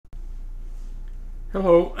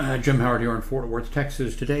Hello, Jim Howard here in Fort Worth,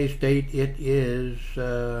 Texas. Today's date, it is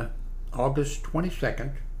August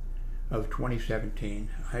 22nd of 2017.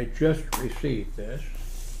 I just received this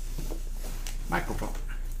microphone.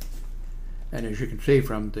 And as you can see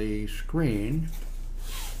from the screen,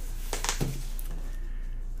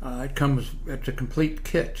 it's a complete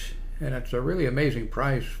kit, and it's a really amazing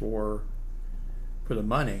price for the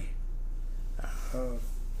money.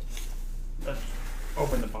 Let's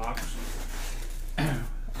open the box.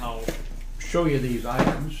 I'll show you these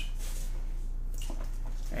items,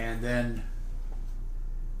 and then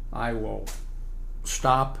I will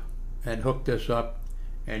stop and hook this up,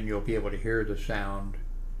 and you'll be able to hear the sound,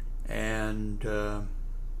 and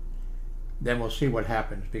then we'll see what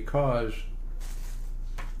happens. Because,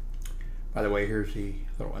 by the way, here's the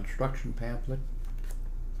little instruction pamphlet.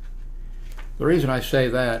 The reason I say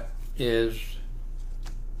that is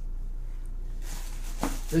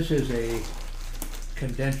this is a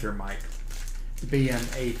condenser mic, the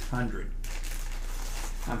BM-800.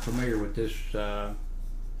 I'm familiar with this,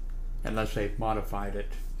 unless they've modified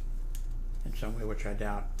it in some way, which I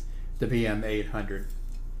doubt, the BM-800.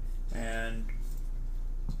 And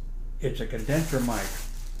it's a condenser mic,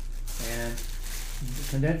 and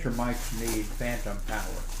condenser mics need phantom power.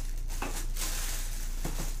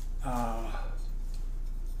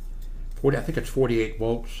 I think it's 48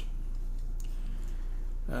 volts.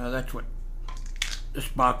 That's what this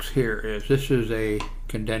box here is. This is a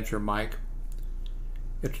condenser mic.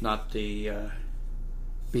 It's not the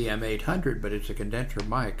BM-800, but it's a condenser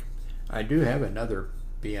mic. I do have another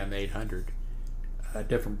BM-800, a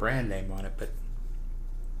different brand name on it, but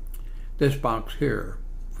this box here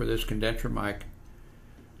for this condenser mic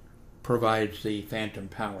provides the phantom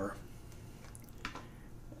power.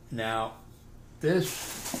 Now,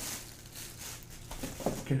 this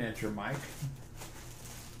condenser mic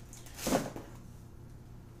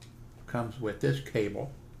comes with this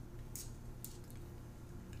cable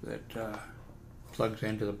that plugs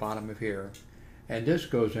into the bottom of here, and this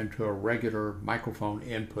goes into a regular microphone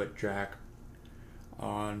input jack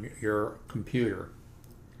on your computer.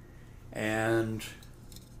 And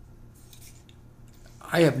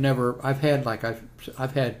I've had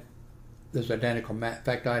this identical mat. In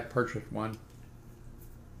fact, I purchased one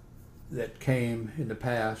that came in the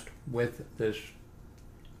past with this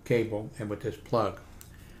cable and with this plug.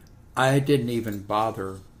 I didn't even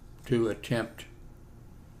bother to attempt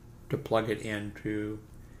to plug it into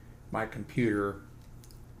my computer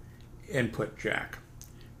input jack,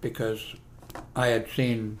 because I had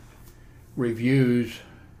seen reviews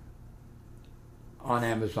on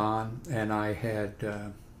Amazon, and I had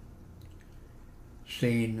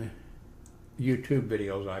seen YouTube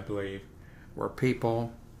videos, I believe, where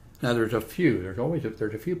people, now there's a few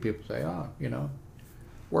people say, oh,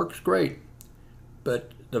 works great,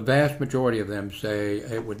 but the vast majority of them say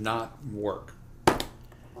it would not work,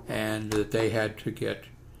 and that they had to get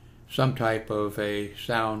some type of a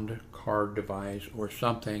sound card device or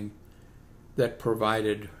something that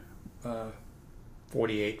provided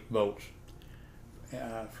 48 volts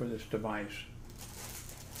for this device.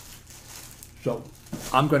 So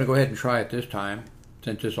I'm going to go ahead and try it this time,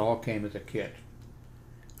 since this all came as a kit.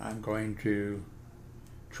 I'm going to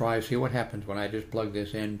see what happens when I just plug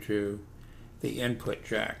this into the input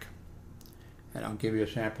jack, and I'll give you a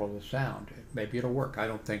sample of the sound. Maybe it'll work. I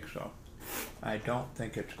don't think so. I don't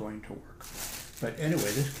think it's going to work. But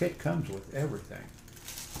anyway, this kit comes with everything.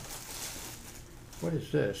 What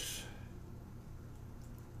is this?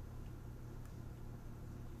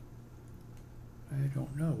 I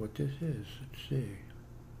don't know what this is. Let's see.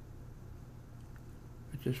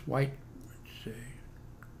 It's this white. Let's see.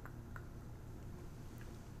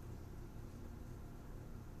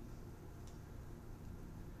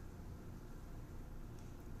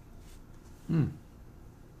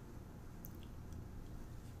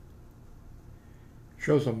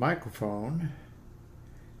 Shows a microphone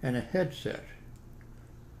and a headset.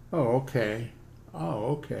 Oh, okay.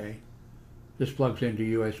 This plugs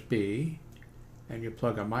into USB, and you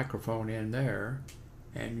plug a microphone in there,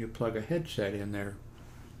 and you plug a headset in there.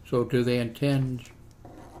 So do they intend...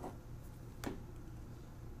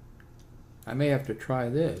 I may have to try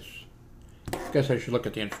this. I guess I should look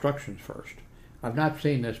at the instructions first. I've not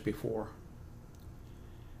seen this before.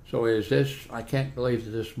 So is this, I can't believe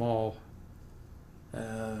that this small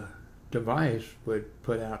device would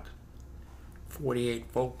put out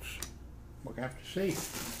 48 volts. We'll have to see.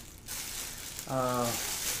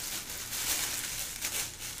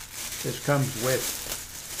 This comes with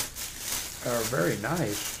a very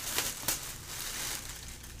nice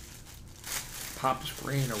pop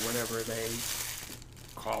screen, or whatever they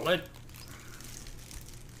call it.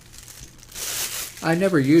 I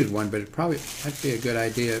never used one, but it probably might be a good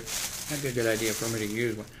idea. Might be a good idea for me to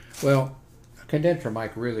use one. Well, a condenser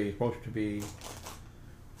mic really is supposed to be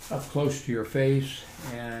up close to your face,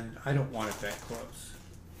 and I don't want it that close.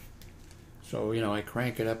 So, you know, I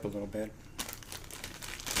crank it up a little bit.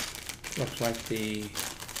 Looks like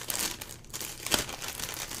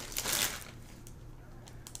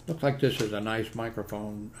this is a nice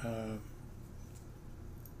microphone,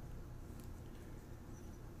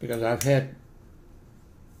 because I've had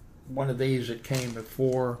one of these that came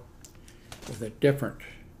before with a different,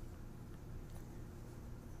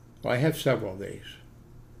 well, I have several of these.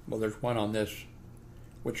 Well, there's one on this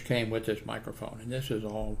which came with this microphone, and this is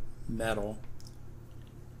all metal,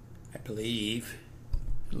 I believe.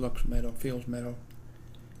 It looks metal, feels metal.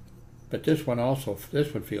 But this one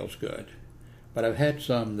feels good. But I've had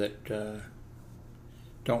some that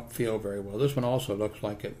don't feel very well. This one also looks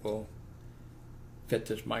like it will fit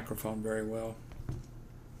this microphone very well.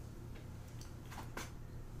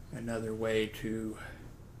 Another way to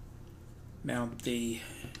mount the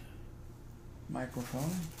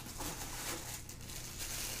microphone.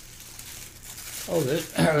 Oh,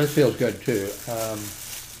 this feels good too.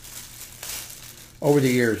 Over the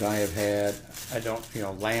years, I have had,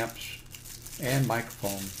 lamps and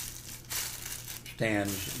microphone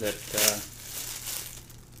stands that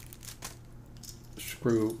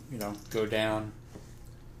screw, go down,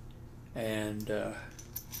 and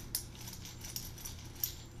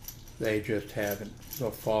they just haven't,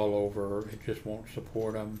 they'll fall over, it just won't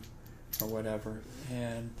support them or whatever.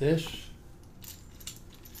 And this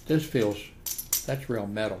feels, that's real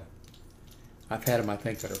metal. I've had them, I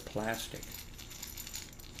think, that are plastic.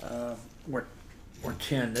 Or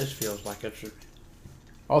tin. This feels like it's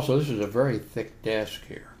also, this is a very thick desk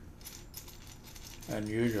here,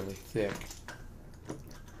 unusually thick,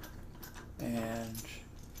 and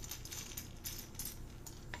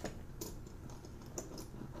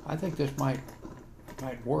I think this might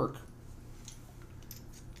work.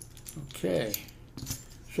 Okay,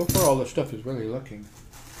 so far all this stuff is really looking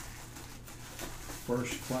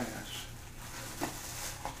first class.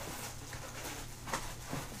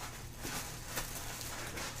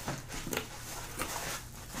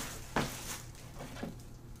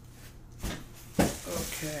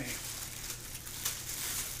 Okay.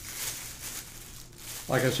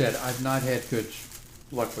 Like I said, I've not had good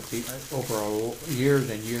luck with these over years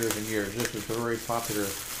and years and years. This is very popular.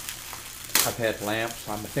 I've had lamps.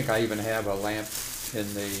 I think I even have a lamp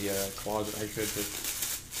in the closet. I should just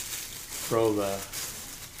throw the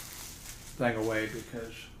thing away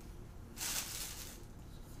because,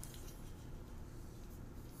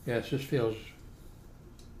 yes, this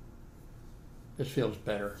feels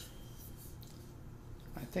better.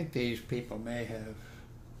 I think these people may have,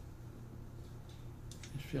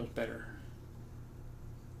 this feels better.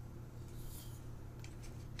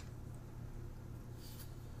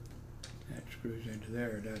 That screws into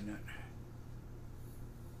there, doesn't it?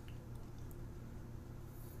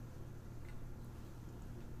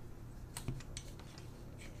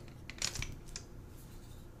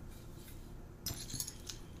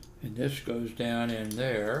 And this goes down in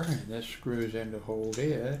there, and this screws in to hold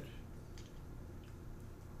it.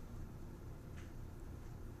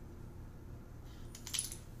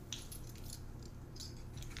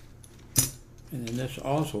 And then this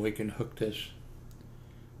also, we can hook this.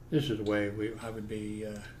 This is the way I would be.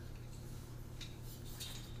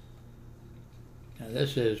 Now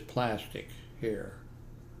this is plastic here,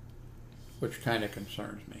 which kind of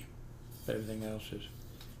concerns me. Everything else is,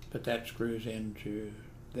 but that screws into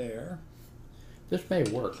there. This may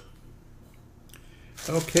work.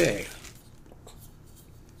 Okay.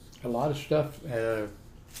 A lot of stuff.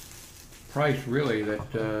 Price really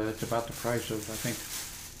that it's about the price of, I think,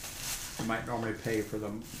 you might normally pay for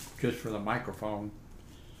them just for the microphone,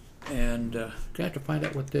 and I have to find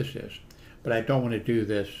out what this is, but I don't want to do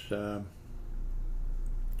this.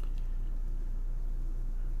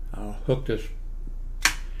 I'll hook this.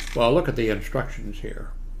 Well, I'll look at the instructions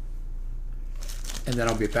here, and then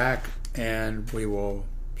I'll be back and we will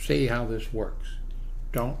see how this works.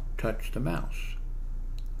 Don't touch the mouse.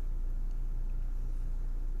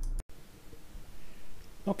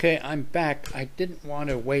 Okay, I'm back. I didn't want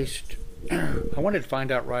to waste, I wanted to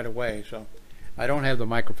find out right away, so I don't have the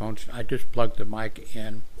microphones. I just plugged the mic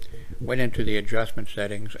in, went into the adjustment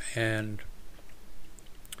settings, and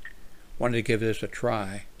wanted to give this a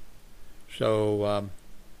try. So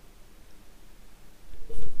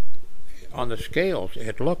on the scales,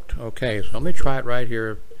 it looked okay. So let me try it right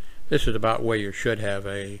here. This is about where you should have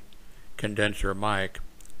a condenser mic,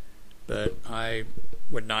 but I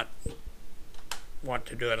would not want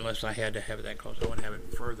to do it unless I had to have it that close. I want to have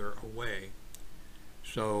it further away.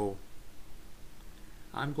 So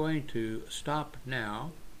I'm going to stop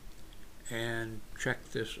now and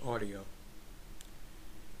check this audio,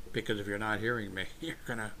 because if you're not hearing me, you're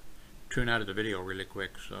going to tune out of the video really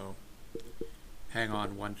quick. So hang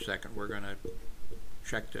on 1 second. We're going to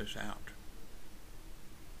check this out.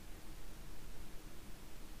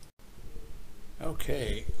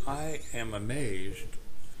 Okay, I am amazed.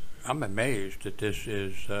 I'm amazed that this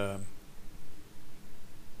is,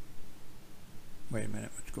 wait a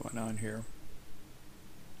minute, what's going on here?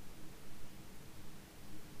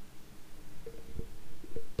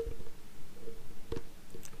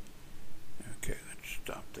 Okay, let's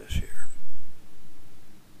stop this here.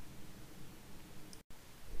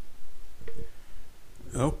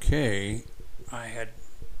 Okay, I had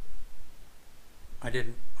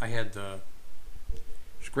the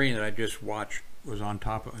screen that I just watched was on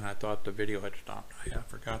top of it, and I thought the video had stopped. I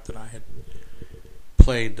forgot that I had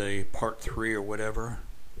played the part 3 or whatever.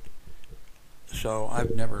 So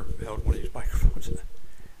I've never held one of these microphones.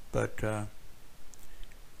 But,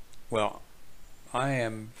 well, I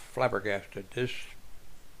am flabbergasted. This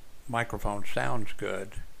microphone sounds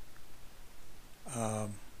good. I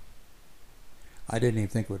didn't even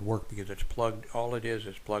think it would work because it's plugged, all it is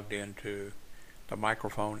plugged into the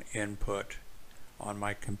microphone input on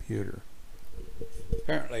my computer.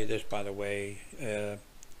 Apparently this, by the way,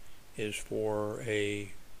 is for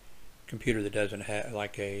a computer that doesn't have,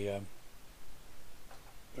 like a,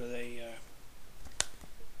 what are they,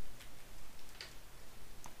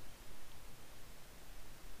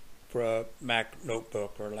 for a Mac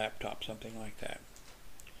notebook or laptop, something like that.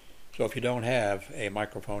 So if you don't have a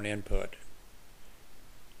microphone input,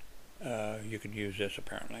 you could use this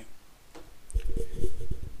apparently.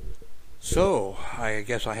 So I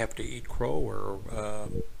guess I have to eat crow or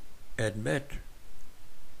admit.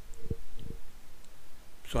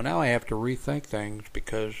 So now I have to rethink things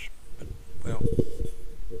because, well,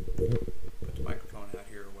 put the microphone out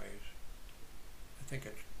here a ways. I think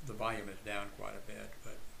the volume is down quite a bit,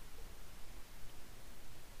 but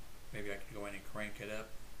maybe I could go in and crank it up.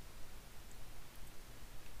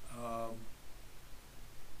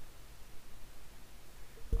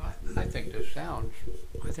 I think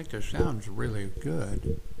this sounds really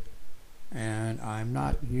good, and I'm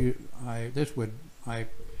not in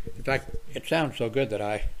fact, it sounds so good that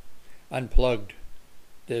I unplugged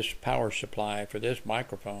this power supply for this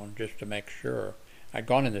microphone just to make sure. I'd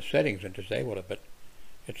gone in the settings and disabled it, but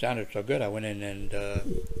it sounded so good I went in and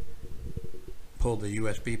pulled the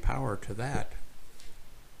USB power to that.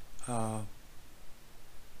 I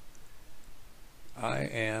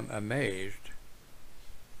am amazed.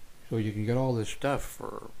 So you can get all this stuff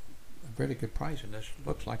for a very good price, and this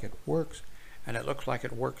looks like it works, and it looks like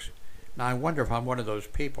it works. Now I wonder if I'm one of those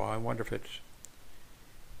people. I wonder if it's,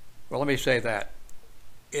 well, let me say that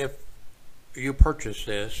if you purchase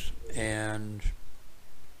this and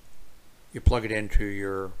you plug it into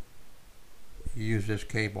you use this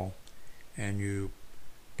cable and you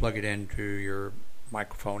plug it into your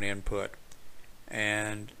microphone input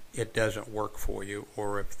and it doesn't work for you,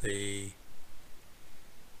 or if it's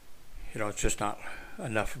just not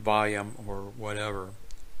enough volume or whatever,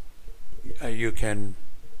 you can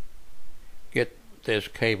get this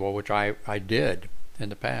cable, which I did in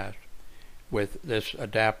the past, with this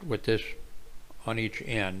with this on each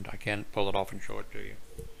end. I can't pull it off and show it to you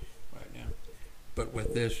right now, but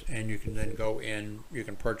with this, and you can then go in, you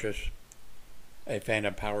can purchase a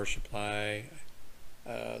phantom power supply.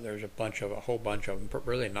 There's a whole bunch of them,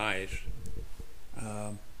 really nice.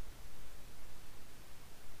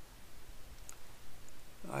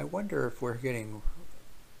 I wonder if we're getting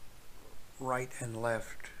right and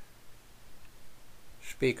left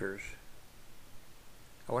speakers.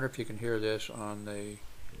 I wonder if you can hear this on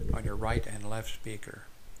your right and left speaker.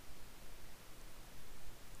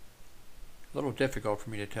 A little difficult for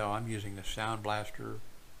me to tell. I'm using the Sound Blaster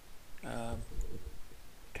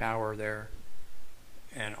tower there,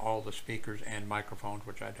 and all the speakers and microphones,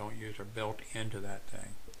 which I don't use, are built into that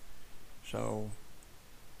thing. So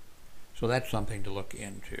that's something to look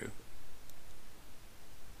into.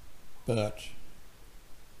 But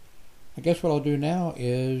I guess what I'll do now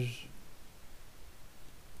is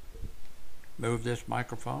move this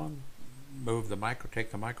microphone,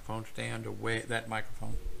 take the microphone stand away, that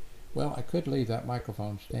microphone. Well, I could leave that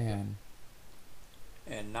microphone stand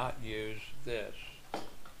and not use this.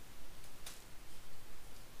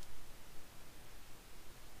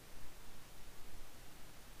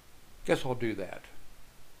 Guess I'll do that.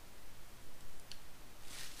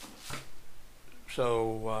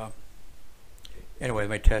 So anyway,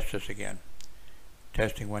 let me test this again.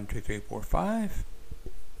 Testing 1, 2, 3, 4, 5.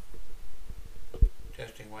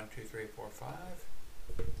 Testing 1, 2, 3, 4, 5.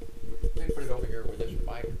 Let me put it over here where this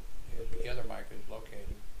mic is, the other mic is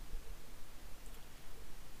located.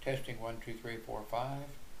 Testing 1, 2, 3, 4, 5.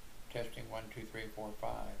 Testing 1, 2, 3, 4,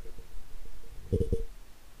 5.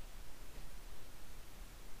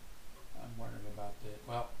 I'm wondering about this.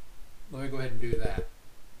 Well, let me go ahead and do that.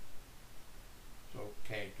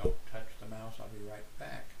 Okay, don't touch the mouse. I'll be right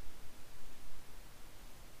back.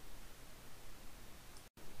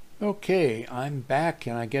 Okay, I'm back,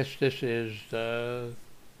 and I guess this is the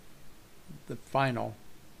final.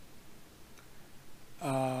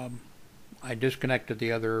 I disconnected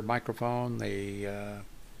the other microphone, the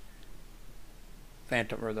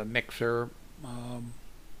phantom or the mixer.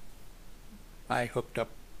 I hooked up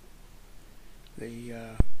the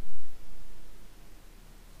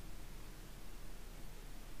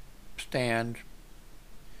stand.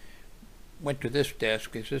 Went to this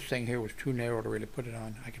desk because this thing here was too narrow to really put it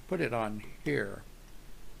on. I could put it on here.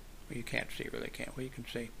 Well, you can't see, really can't. Well, you can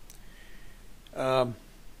see. The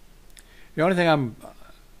only thing I'm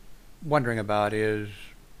wondering about is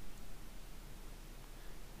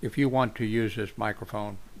if you want to use this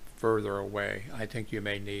microphone further away, I think you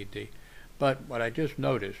may need the. But what I just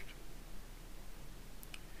noticed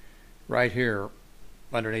right here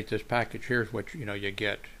underneath this package, here's what you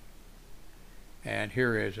get. And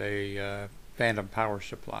here is a phantom power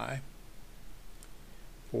supply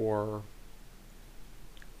for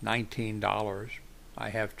 $19. I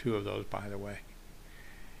have 2 of those, by the way.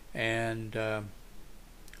 And I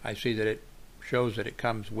see that it shows that it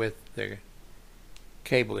comes with the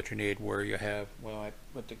cable that you need, where you have, well, I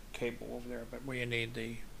put the cable over there, but where you need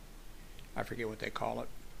the, I forget what they call it,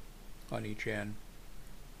 on each end.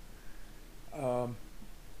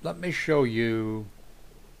 Let me show you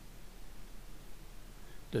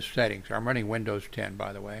the settings. I'm running Windows 10,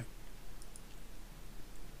 by the way.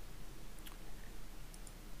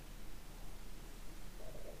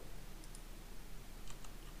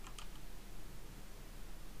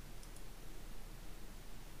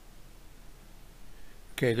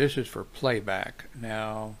 Okay, this is for playback.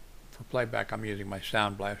 Now, for playback, I'm using my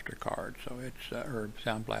Sound Blaster card, so it's or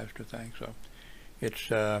Sound Blaster thing. So it's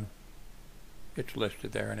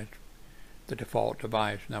listed there, and it's the default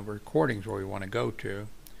device. Now, recording's where we want to go to.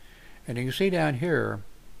 And you can see down here,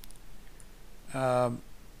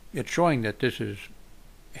 it's showing that this is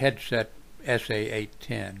headset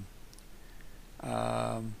SA810.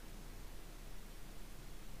 I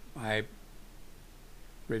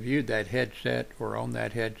reviewed that headset, or own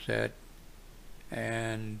that headset,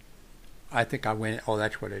 and I think I went, oh,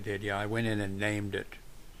 that's what I did. Yeah, I went in and named it.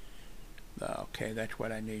 Okay, that's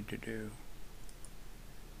what I need to do.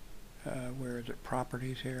 Where is it?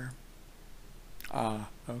 Properties here. Ah,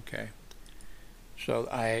 okay. So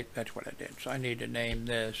that's what I did. So I need to name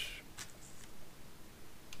this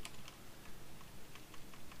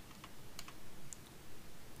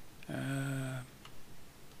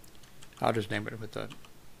I'll just name it with the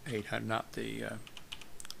 800, not the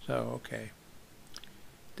so okay.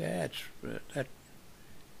 That's that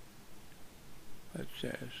it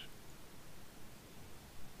says.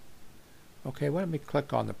 Okay, well, let me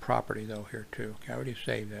click on the property though here too. Okay, I already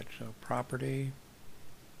saved that. So property.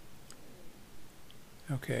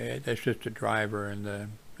 Okay, that's just a driver, and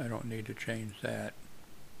I don't need to change that.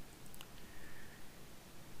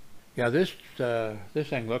 Yeah, this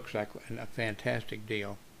thing looks like a fantastic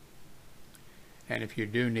deal. And if you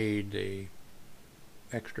do need the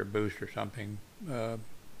extra boost or something,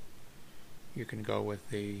 you can go with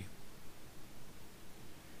the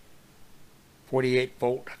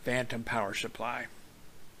 48-volt phantom power supply.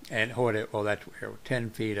 And well, that's 10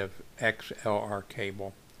 feet of XLR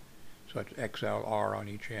cable. So it's XLR on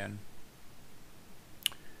each end.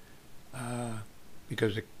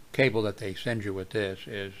 Because the cable that they send you with this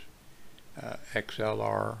is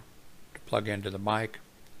XLR to plug into the mic,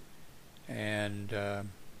 and a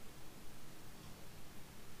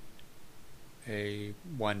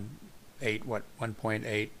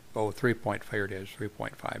 1.8, oh, 3.5, here it is,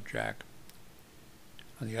 3.5 jack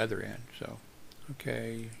on the other end. So,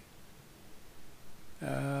 okay.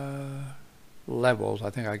 Levels, I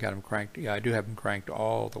think I got them cranked. Yeah, I do have them cranked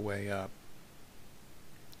all the way up.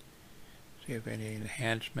 See if any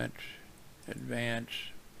enhancement, advance.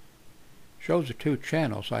 Shows the 2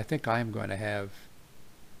 channels, so I think I'm going to have,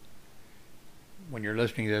 when you're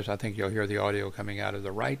listening to this, I think you'll hear the audio coming out of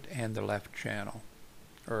the right and the left channel,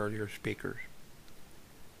 or your speakers.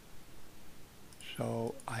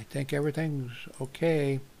 So I think everything's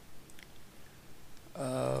okay.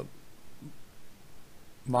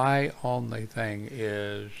 My only thing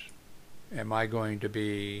is am I going to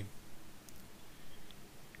be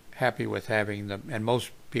happy with having them? And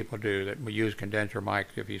most people do that. We use condenser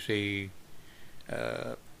mics. If you see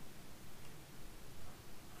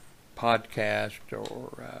podcasts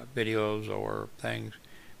or videos or things,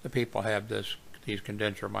 the people have these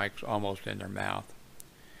condenser mics almost in their mouth,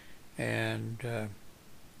 and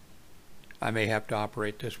I may have to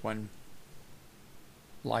operate this one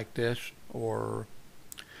like this. Or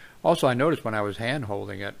also, I noticed when I was hand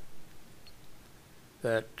holding it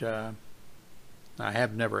that I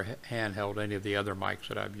have never hand held any of the other mics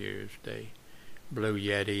that I've used, the Blue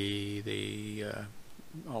Yeti, the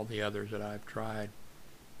all the others that I've tried.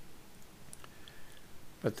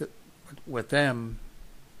 But with them,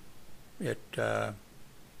 it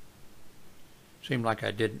seemed like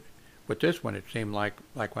I didn't. With this one, it seemed like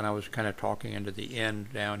when I was kind of talking into the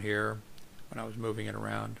end down here, when I was moving it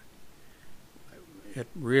around, it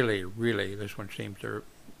really, this one seems to,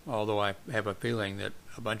 although I have a feeling that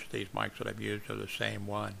a bunch of these mics that I've used are the same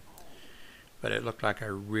one, but it looked like I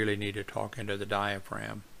really need to talk into the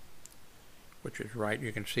diaphragm, which is right.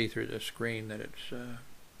 You can see through the screen that it's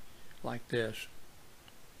like this.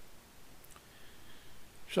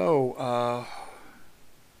 So,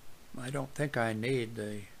 I don't think I need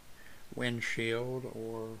the windshield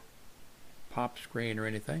or pop screen or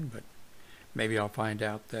anything, but maybe I'll find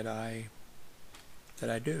out that I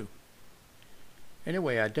do.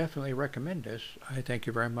 Anyway, I definitely recommend this. I thank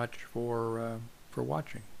you very much for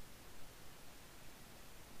watching.